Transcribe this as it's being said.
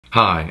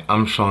Hi,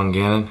 I'm Sean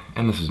Gannon,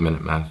 and this is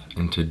Minute Math,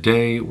 and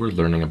today we're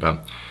learning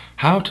about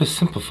how to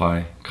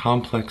simplify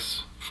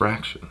complex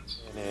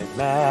fractions. Minute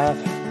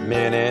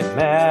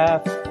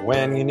Math,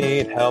 when you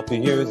need help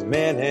you use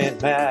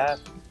Minute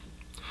Math.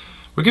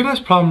 We're given this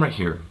problem right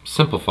here.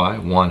 Simplify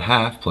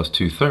 1/2 plus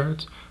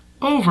 2/3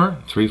 over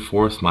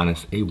 3/4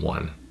 minus a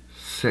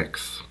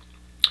 1/6.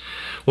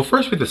 Well,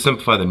 first we have to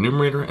simplify the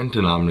numerator and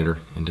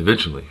denominator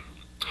individually.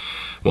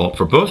 Well,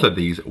 for both of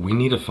these, we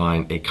need to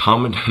find a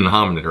common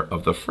denominator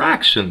of the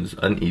fractions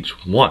on each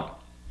one.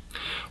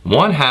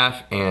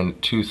 1/2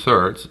 and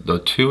 2/3, the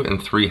 2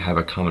 and 3 have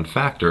a common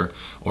factor,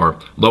 or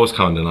lowest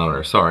common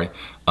denominator, sorry,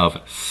 of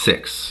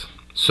 6.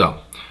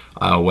 So,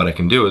 what I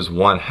can do is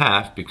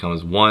 1/2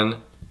 becomes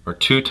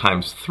 2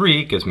 times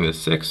 3 gives me the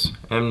 6,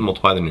 and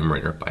multiply the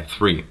numerator by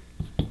 3.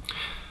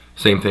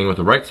 Same thing with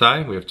the right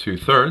side, we have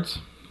 2/3.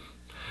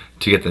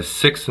 To get the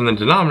 6 in the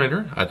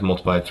denominator, I have to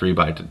multiply 3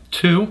 by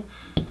 2,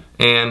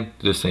 and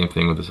do the same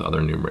thing with this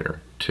other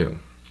numerator, 2.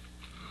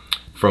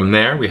 From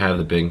there, we have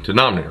the big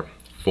denominator,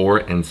 4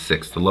 and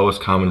 6. The lowest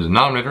common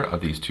denominator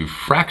of these two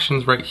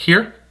fractions right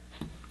here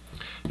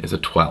is a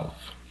 12.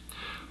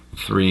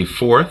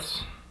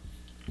 3/4,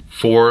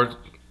 4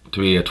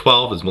 to be a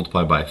 12 is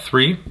multiplied by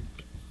 3,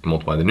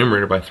 multiply the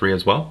numerator by 3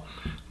 as well,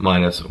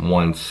 minus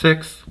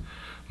 1/6,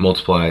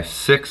 multiply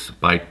 6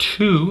 by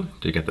 2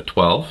 to get the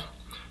 12,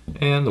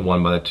 and the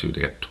 1 by the 2 to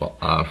get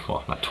 12,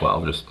 well, not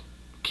 12, just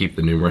keep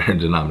the numerator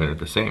and denominator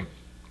the same.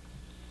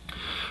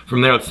 From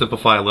there, let's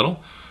simplify a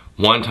little.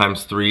 1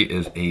 times 3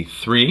 is a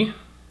 3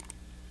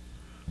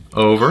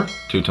 over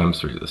 2 times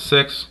 3 is a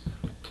 6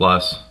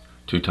 plus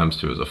 2 times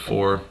 2 is a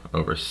 4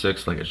 over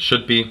 6 like it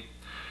should be.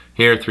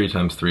 Here 3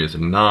 times 3 is a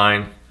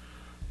 9,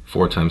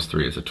 4 times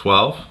 3 is a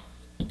 12,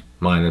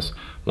 minus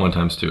 1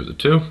 times 2 is a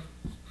 2,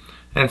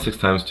 and 6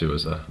 times 2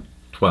 is a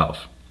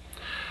 12.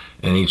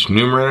 And each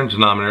numerator and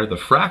denominator, the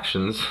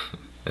fractions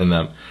in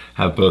them,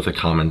 have both a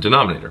common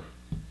denominator.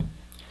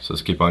 So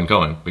let's keep on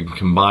going. We can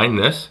combine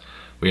this.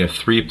 We have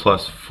 3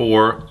 plus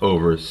 4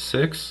 over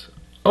 6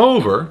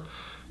 over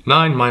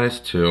 9 minus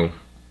 2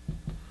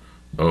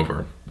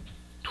 over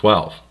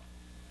 12.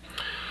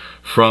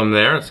 From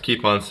there, let's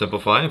keep on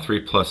simplifying. 3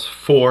 plus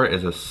 4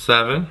 is a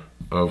 7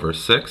 over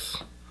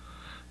 6.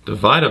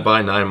 Divided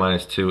by 9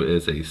 minus 2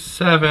 is a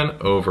 7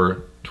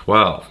 over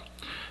 12.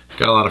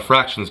 Got a lot of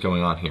fractions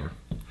going on here.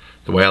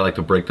 The way I like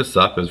to break this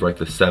up is write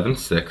the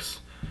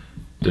 7/6.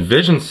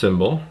 Division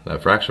symbol,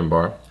 that fraction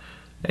bar,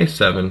 a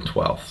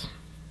 7/12,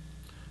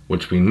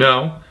 which we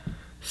know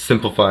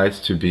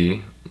simplifies to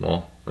be,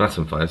 well, not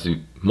simplifies,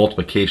 the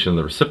multiplication of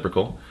the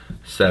reciprocal,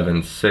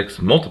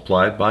 7/6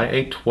 multiplied by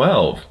a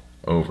 12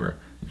 over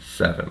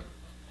 7.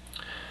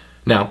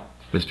 Now,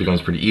 this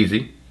becomes pretty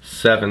easy.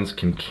 7s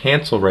can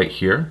cancel right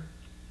here.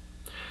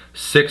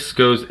 6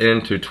 goes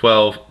into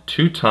 12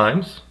 2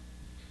 times.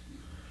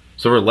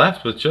 So we're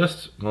left with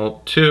just,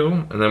 well,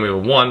 2, and then we have a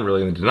 1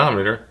 really in the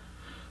denominator.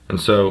 And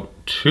so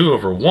 2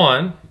 over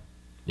 1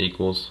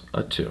 equals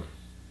a 2.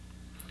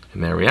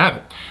 And there we have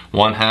it.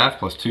 1/2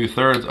 plus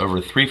 2/3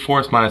 over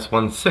 3/4 minus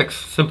 1/6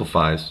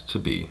 simplifies to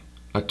be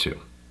a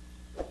 2.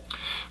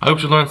 I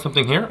hope you learned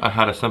something here on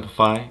how to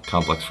simplify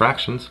complex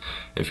fractions.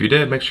 If you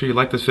did, make sure you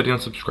like this video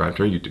and subscribe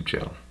to our YouTube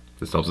channel.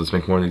 This helps us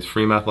make more of these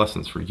free math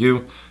lessons for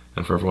you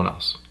and for everyone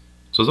else.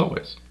 So as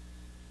always,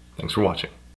 thanks for watching.